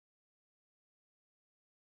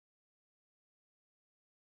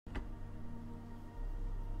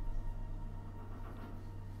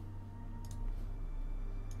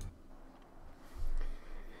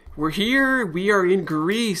We're here. We are in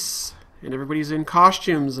Greece, and everybody's in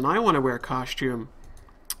costumes, and I want to wear a costume.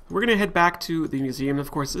 We're going to head back to the museum.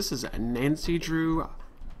 Of course, this is Nancy Drew,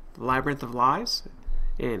 Labyrinth of Lies,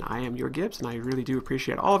 and I am YourGibs, and I really do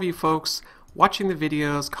appreciate all of you folks watching the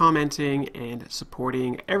videos, commenting, and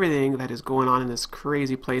supporting everything that is going on in this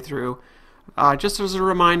crazy playthrough. Just as a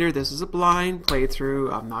reminder, this is a blind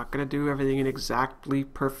playthrough. I'm not going to do everything in exactly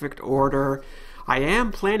perfect order. I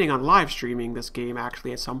am planning on live streaming this game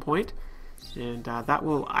actually at some point, and that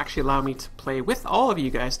will actually allow me to play with all of you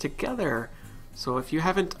guys together. So if you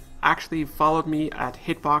haven't actually followed me at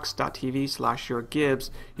hitbox.tv/YourGibs,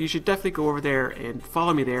 you should definitely go over there and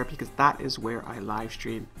follow me there, because that is where I live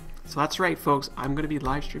stream. So that's right, folks, I'm going to be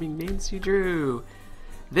live streaming Nancy Drew,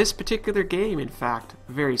 this particular game, in fact,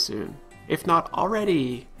 very soon, if not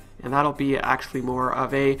already, and that'll be actually more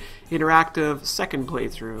of a interactive second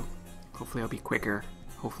playthrough. Hopefully I'll be quicker.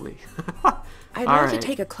 Hopefully. I'd like to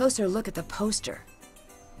take a closer look at the poster.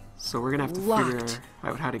 So we're gonna have to figure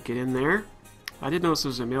out how to get in there. I did notice there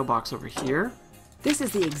was a mailbox over here. This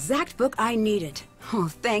is the exact book I needed. Oh,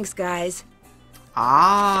 thanks, guys.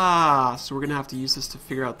 Ah, so we're gonna have to use this to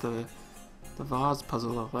figure out the vase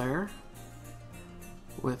puzzle over there.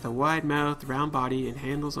 With a wide mouth, round body, and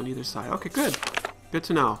handles on either side. Okay, good. Good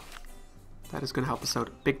to know. That is gonna help us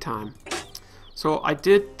out big time. So I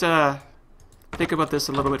did think about this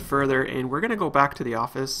a little bit further, and we're going to go back to the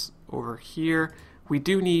office over here. We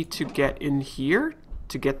do need to get in here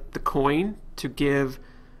to get the coin to give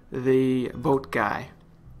the boat guy.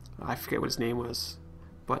 I forget what his name was,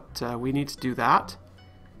 but we need to do that.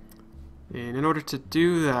 And in order to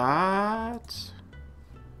do that,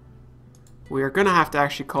 we are going to have to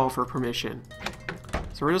actually call for permission.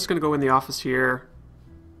 So we're just going to go in the office here.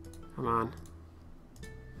 Come on.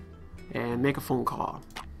 And make a phone call.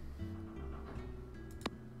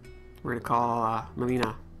 We're gonna call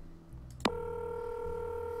Melina.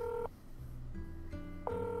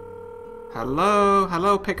 Hello,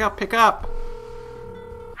 hello, pick up, pick up.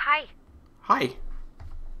 Hi. Hi.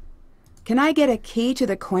 Can I get a key to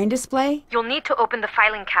the coin display? You'll need to open the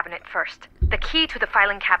filing cabinet first. The key to the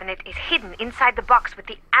filing cabinet is hidden inside the box with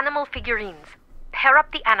the animal figurines. Pair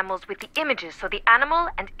up the animals with the images so the animal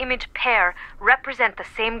and image pair represent the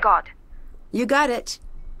same god. You got it.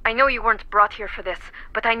 I know you weren't brought here for this,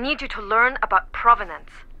 but I need you to learn about provenance.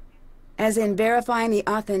 As in verifying the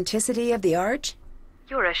authenticity of the art?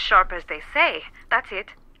 You're as sharp as they say. That's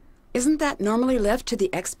it. Isn't that normally left to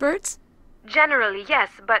the experts? Generally,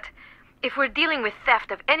 yes, but if we're dealing with theft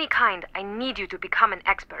of any kind, I need you to become an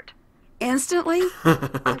expert. Instantly?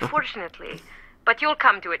 Unfortunately, but you'll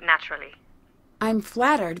come to it naturally. I'm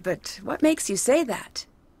flattered, but what makes you say that?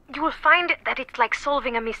 You will find that it's like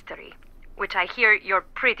solving a mystery, which I hear you're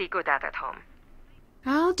pretty good at home.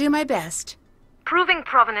 I'll do my best. Proving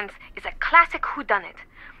provenance is a classic whodunit.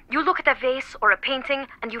 You look at a vase or a painting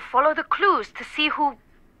and you follow the clues to see who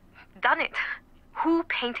done it. Who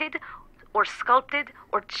painted or sculpted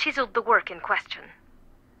or chiseled the work in question.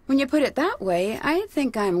 When you put it that way, I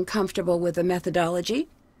think I'm comfortable with the methodology.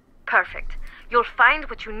 Perfect. You'll find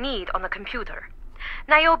what you need on the computer.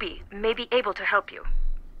 Niobe may be able to help you.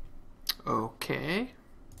 Okay.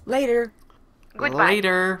 Later. Goodbye.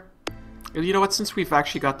 Later. You know what, since we've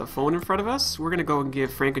actually got the phone in front of us, we're going to go and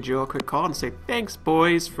give Frank and Joe a quick call and say, thanks,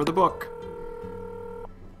 boys, for the book.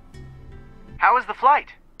 How was the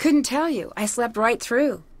flight? Couldn't tell you. I slept right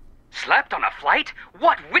through. Slept on a flight?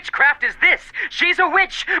 What witchcraft is this? She's a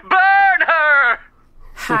witch! Burn her!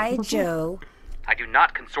 Hi, Joe. I do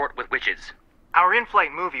not consort with witches. Our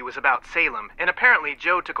in-flight movie was about Salem, and apparently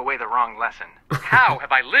Joe took away the wrong lesson. How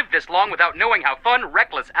have I lived this long without knowing how fun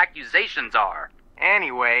reckless accusations are?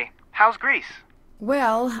 Anyway, how's Greece?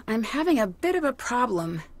 Well, I'm having a bit of a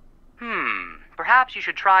problem. Perhaps you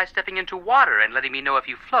should try stepping into water and letting me know if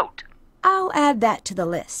you float. I'll add that to the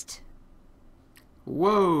list.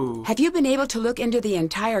 Whoa. Have you been able to look into the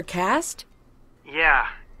entire cast? Yeah,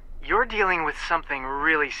 you're dealing with something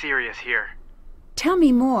really serious here. Tell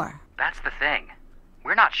me more. That's the thing.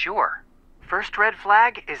 We're not sure. First red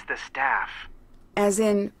flag is the staff. As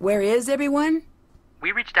in, where is everyone?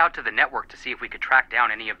 We reached out to the network to see if we could track down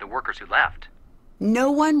any of the workers who left. No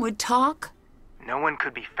one would talk? No one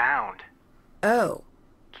could be found. Oh.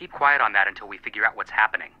 Keep quiet on that until we figure out what's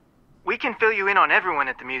happening. We can fill you in on everyone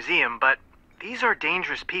at the museum, but these are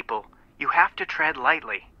dangerous people. You have to tread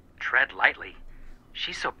lightly. Tread lightly?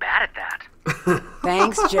 She's so bad at that.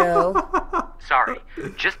 Thanks, Joe. Sorry.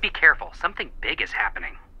 Just be careful. Something big is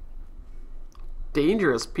happening.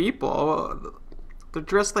 Dangerous people? They're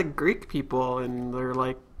dressed like Greek people, and they're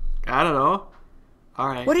like, I don't know. All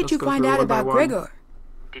right. What did you find out about Gregor?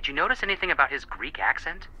 Did you notice anything about his Greek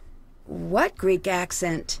accent? What Greek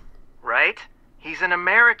accent? Right? He's an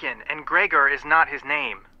American, and Gregor is not his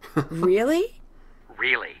name. Really?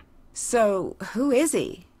 Really? So, who is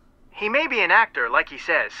he? He may be an actor, like he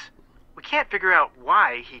says. We can't figure out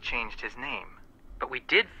why he changed his name. But we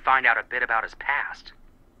did find out a bit about his past.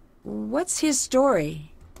 What's his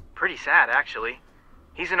story? Pretty sad, actually.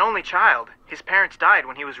 He's an only child. His parents died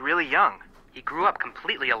when he was really young. He grew up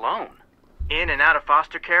completely alone. In and out of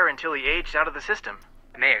foster care until he aged out of the system.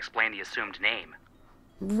 It may explain the assumed name.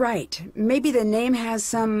 Right. Maybe the name has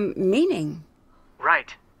some meaning.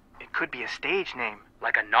 Right. It could be a stage name.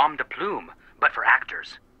 Like a nom de plume, but for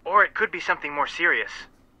actors. Or it could be something more serious.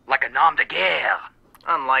 Like a nom de guerre.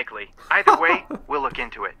 Unlikely. Either way, we'll look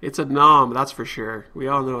into it. It's a nom, that's for sure. We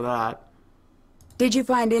all know that. Did you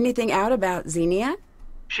find anything out about Xenia?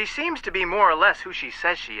 She seems to be more or less who she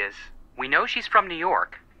says she is. We know she's from New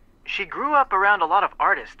York. She grew up around a lot of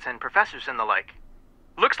artists and professors and the like.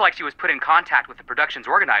 Looks like she was put in contact with the production's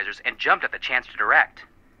organizers and jumped at the chance to direct.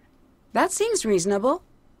 That seems reasonable.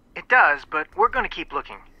 It does, but we're going to keep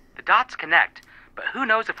looking. The dots connect, but who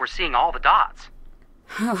knows if we're seeing all the dots?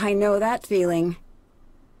 Oh, I know that feeling.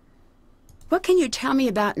 What can you tell me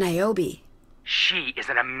about Niobe? She is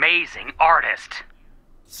an amazing artist.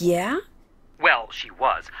 Yeah? Well, she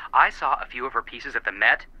was. I saw a few of her pieces at the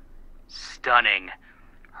Met. Stunning.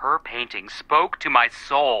 Her painting spoke to my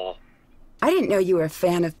soul. I didn't know you were a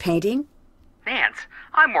fan of painting. Nance,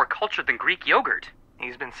 I'm more cultured than Greek yogurt.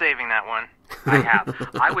 He's been saving that one. I have.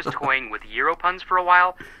 I was toying with Euro puns for a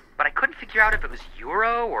while, but I couldn't figure out if it was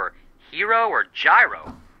Euro or Hero or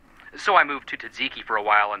Gyro. So I moved to tzatziki for a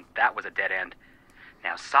while, and that was a dead end.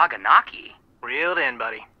 Now, Saganaki... Reeled in,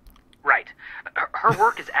 buddy. Right. Her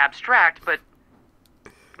work is abstract, but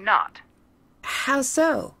not. How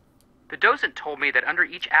so? The docent told me that under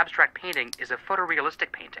each abstract painting is a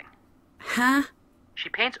photorealistic painting. Huh? She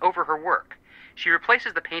paints over her work. She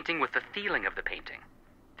replaces the painting with the feeling of the painting.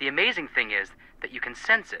 The amazing thing is that you can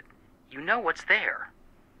sense it. You know what's there.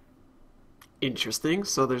 Interesting.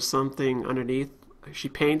 So there's something underneath. She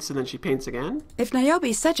paints and then she paints again? If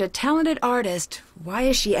Niobe's such a talented artist, why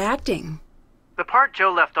is she acting? The part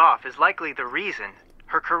Joe left off is likely the reason.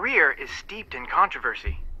 Her career is steeped in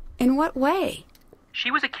controversy. In what way? She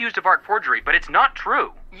was accused of art forgery, but it's not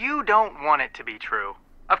true. You don't want it to be true.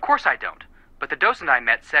 Of course I don't. But the docent I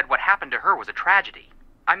met said what happened to her was a tragedy.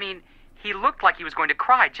 I mean, he looked like he was going to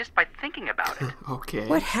cry just by thinking about it. Okay.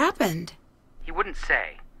 What happened? He wouldn't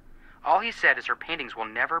say. All he said is her paintings will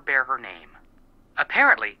never bear her name.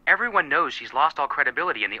 Apparently, everyone knows she's lost all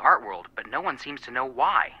credibility in the art world, but no one seems to know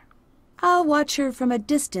why. I'll watch her from a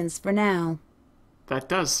distance for now. That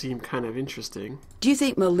does seem kind of interesting. Do you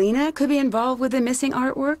think Melina could be involved with the missing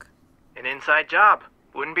artwork? An inside job.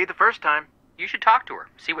 Wouldn't be the first time. You should talk to her,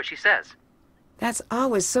 see what she says. That's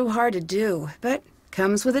always so hard to do, but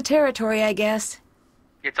comes with the territory, I guess.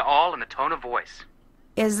 It's all in the tone of voice.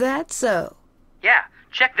 Is that so? Yeah,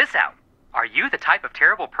 check this out. Are you the type of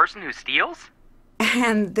terrible person who steals?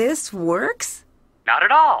 And this works? Not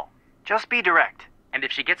at all. Just be direct. And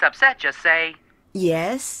if she gets upset, just say,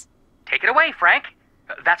 Yes. "Take it away, Frank."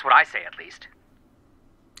 That's what I say, at least.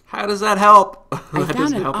 How does that help? I That found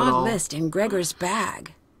doesn't an help at odd all. list in Gregor's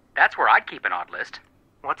bag. That's where I'd keep an odd list.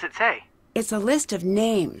 What's it say? It's a list of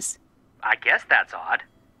names. I guess that's odd.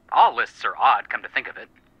 All lists are odd, come to think of it.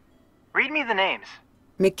 Read me the names.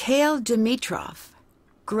 Mikhail Dimitrov,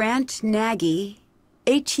 Grant Nagy,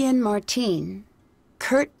 Etienne Martin,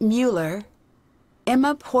 Kurt Mueller,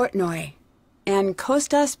 Emma Portnoy, and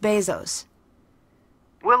Kostas Bezos.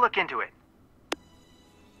 We'll look into it.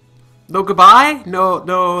 No goodbye?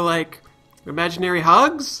 No, like, imaginary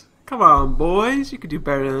hugs? Come on, boys. You could do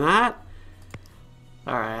better than that.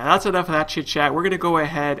 Alright, that's enough of that chit-chat. We're going to go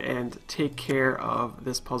ahead and take care of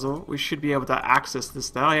this puzzle. We should be able to access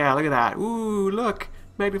this now. Yeah, look at that. Ooh, look.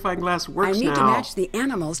 Magnifying glass works now. I need to match the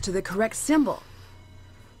animals to the correct symbol.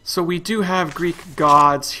 So we do have Greek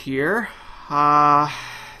gods here.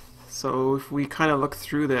 So if we kind of look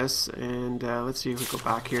through this, and let's see if we go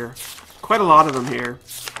back here. Quite a lot of them here.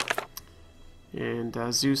 And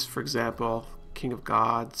Zeus, for example, king of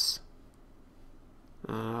gods.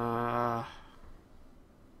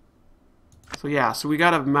 So yeah, so we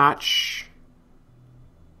gotta match,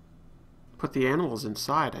 put the animals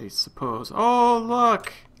inside, I suppose. Oh,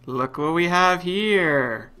 look what we have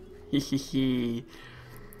here. Is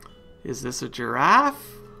this a giraffe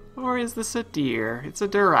or is this a deer? It's a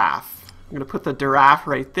giraffe. I'm gonna put the giraffe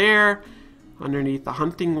right there underneath the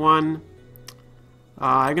hunting one.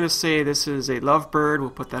 I'm gonna say this is a lovebird.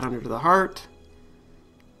 We'll put that under the heart.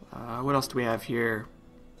 What else do we have here?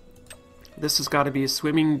 This has got to be a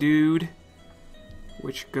swimming dude.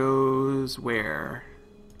 Which goes where?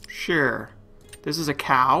 Sure. This is a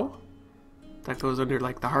cow. That goes under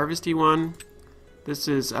like the harvesty one. This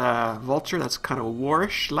is a vulture. That's kind of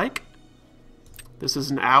warish-like. This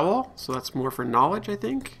is an owl. So that's more for knowledge, I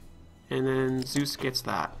think. And then Zeus gets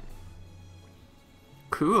that.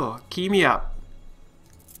 Cool. Key me up.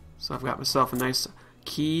 So I've got myself a nice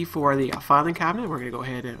key for the filing cabinet. We're going to go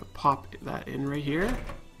ahead and pop that in right here.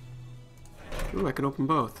 Ooh, I can open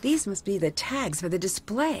both. These must be the tags for the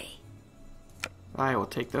display. I will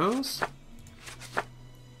take those.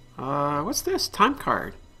 What's this? Time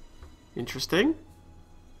card. Interesting.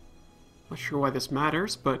 Not sure why this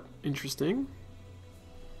matters, but interesting.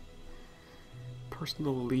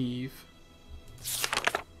 Personal leave.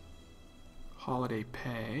 Holiday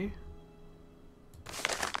pay.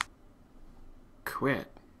 Quit.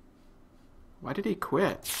 Why did he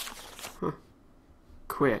quit? Huh.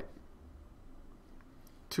 Quit.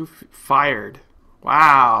 Fired.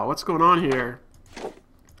 Wow, what's going on here?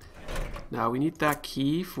 Now we need that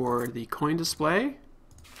key for the coin display.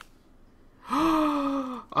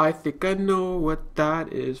 I think I know what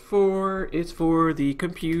that is for. It's for the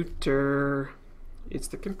computer. It's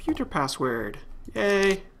the computer password.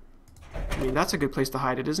 Yay. I mean, that's a good place to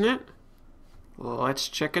hide it, isn't it? Let's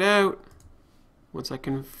check it out. Once I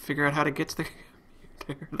can figure out how to get to the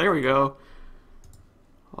computer. There we go.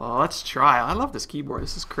 Let's try. I love this keyboard.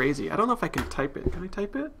 This is crazy. I don't know if I can type it. Can I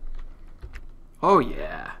type it? Oh,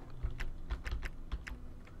 yeah.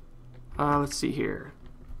 Let's see here.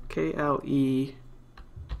 Kleroteron.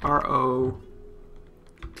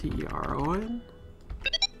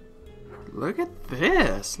 Look at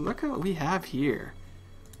this. Look at what we have here.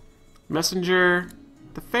 Messenger.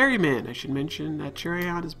 The ferryman. I should mention that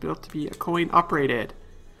Cherion is built to be a coin operated.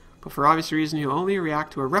 But for obvious reason, he'll only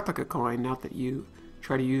react to a replica coin. Not that you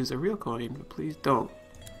try to use a real coin, but please don't.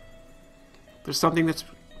 There's something that's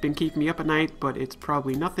been keeping me up at night, but it's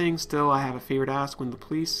probably nothing. Still, I have a favor to ask. When the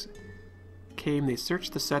police came, they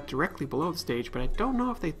searched the set directly below the stage, but I don't know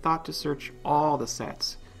if they thought to search all the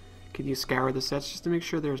sets. Can you scour the sets just to make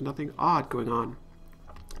sure there's nothing odd going on?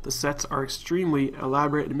 The sets are extremely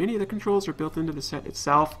elaborate, and many of the controls are built into the set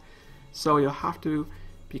itself, so you'll have to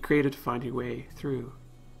be creative to find your way through.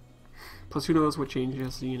 Plus, who knows what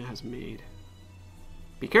changes Xena has made.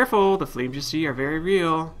 Be careful, the flames you see are very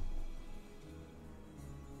real.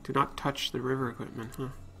 Do not touch the river equipment, huh?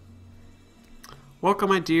 Welcome,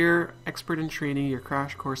 my dear expert in training. Your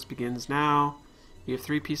crash course begins now. You have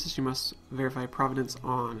 3 pieces you must verify provenance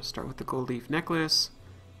on. Start with the gold leaf necklace.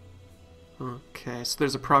 Okay, so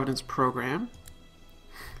there's a provenance program.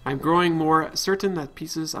 I'm growing more certain that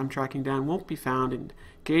pieces I'm tracking down won't be found.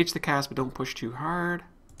 Engage the cast, but don't push too hard.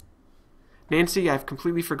 Nancy, I've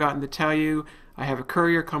completely forgotten to tell you, I have a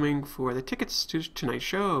courier coming for the tickets to tonight's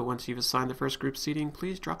show. Once you've assigned the first group seating,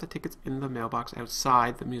 please drop the tickets in the mailbox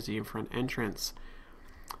outside the museum front entrance.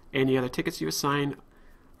 Any other tickets you assign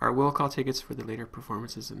are will call tickets for the later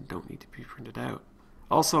performances and don't need to be printed out.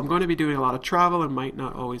 Also, I'm going to be doing a lot of travel and might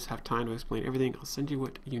not always have time to explain everything. I'll send you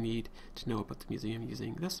what you need to know about the museum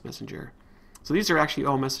using this messenger. So these are actually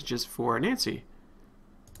all messages for Nancy.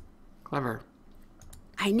 Clever.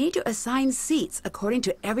 I need to assign seats according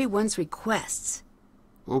to everyone's requests.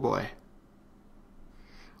 Oh boy.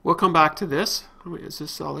 We'll come back to this. Is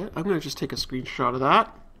this all it? I'm going to just take a screenshot of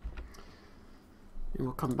that. And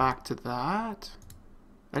we'll come back to that.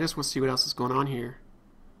 I just want to see what else is going on here.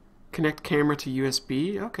 Connect camera to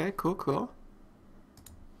USB. Okay, cool, cool.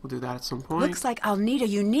 We'll do that at some point. Looks like I'll need a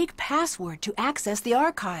unique password to access the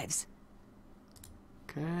archives.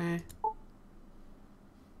 Okay.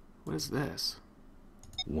 What is this?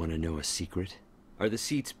 Want to know a secret? Are the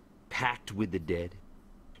seats packed with the dead?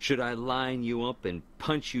 Should I line you up and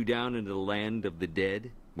punch you down into the land of the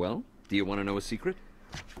dead? Well, do you want to know a secret?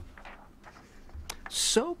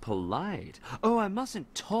 So polite. Oh, I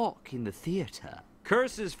mustn't talk in the theater.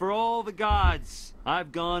 Curses for all the gods.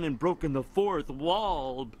 I've gone and broken the 4th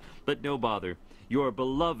wall. But no bother. Your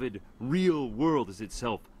beloved real world is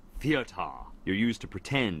itself theater. You're used to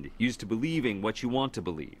pretend, used to believing what you want to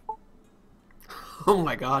believe. Oh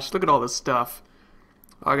my gosh, look at all this stuff.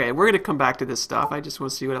 Okay, we're going to come back to this stuff. I just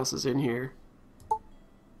want to see what else is in here.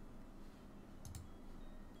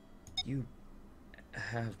 You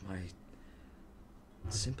have my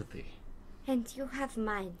sympathy. And you have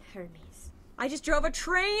mine, Hermes. I just drove a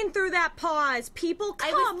train through that pause. People,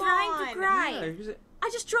 come on. I was trying to cry. Yeah, I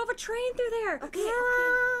just drove a train through there. Okay.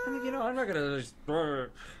 I mean, you know, I'm not gonna just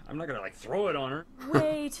I'm not gonna like throw it on her.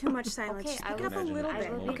 Way too much silence. Okay, Just I pick it will up a little imagine. bit.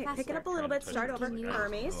 I will be Okay, pick it up a faster. little bit. Start over. Can you-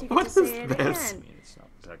 Hermes, you What can just is say it this? I again. mean, it's not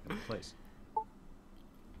exactly the place.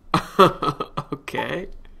 Okay.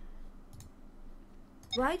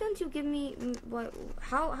 Why don't you give me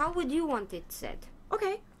how would you want it said?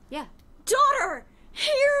 Okay. Yeah. Daughter!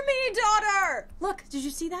 Hear me, daughter! Look, did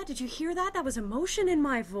you see that? Did you hear that? That was emotion in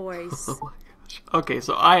my voice. Oh my gosh. Okay,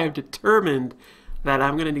 so I have determined that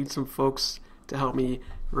I'm going to need some folks to help me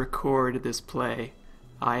record this play.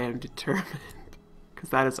 I am determined. Because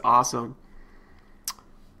that is awesome.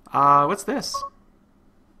 What's this?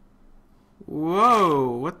 Whoa,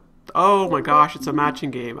 what? Oh my gosh, it's a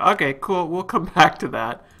matching game. Okay, cool, we'll come back to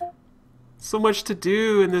that. So much to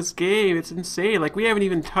do in this game, it's insane. Like, we haven't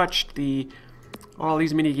even touched all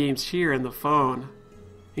these mini games here in the phone.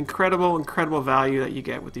 Incredible, incredible value that you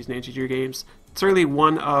get with these Ninja Gear games. It's really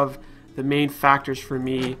one of the main factors for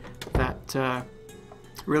me that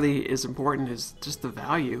really is important, is just the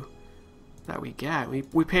value that we get.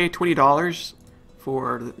 We pay $20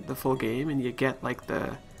 for the full game, and you get like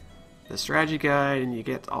the strategy guide, and you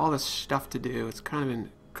get all this stuff to do. It's kind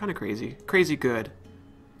of crazy good.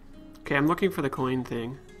 Okay, I'm looking for the coin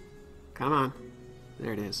thing. Come on,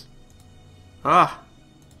 there it is. So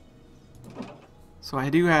I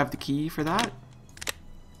do have the key for that.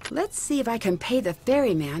 Let's see if I can pay the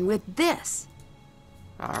ferryman with this.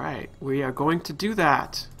 Alright, we are going to do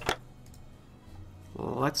that.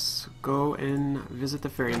 Let's go and visit the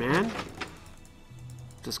ferryman.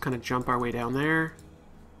 Just kind of jump our way down there.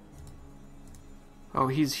 Oh,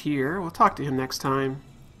 he's here. We'll talk to him next time.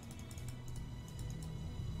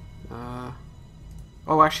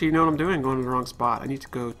 Oh, actually, you know what I'm doing? I'm going to the wrong spot. I need to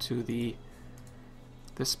go to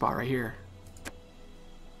this spot right here.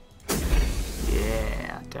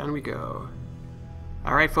 Yeah, down we go.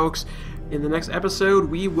 Alright, folks. In the next episode,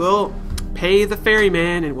 we will pay the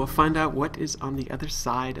ferryman, and we'll find out what is on the other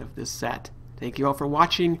side of this set. Thank you all for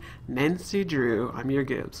watching. Nancy Drew. I'm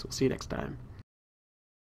YourGibs. We'll see you next time.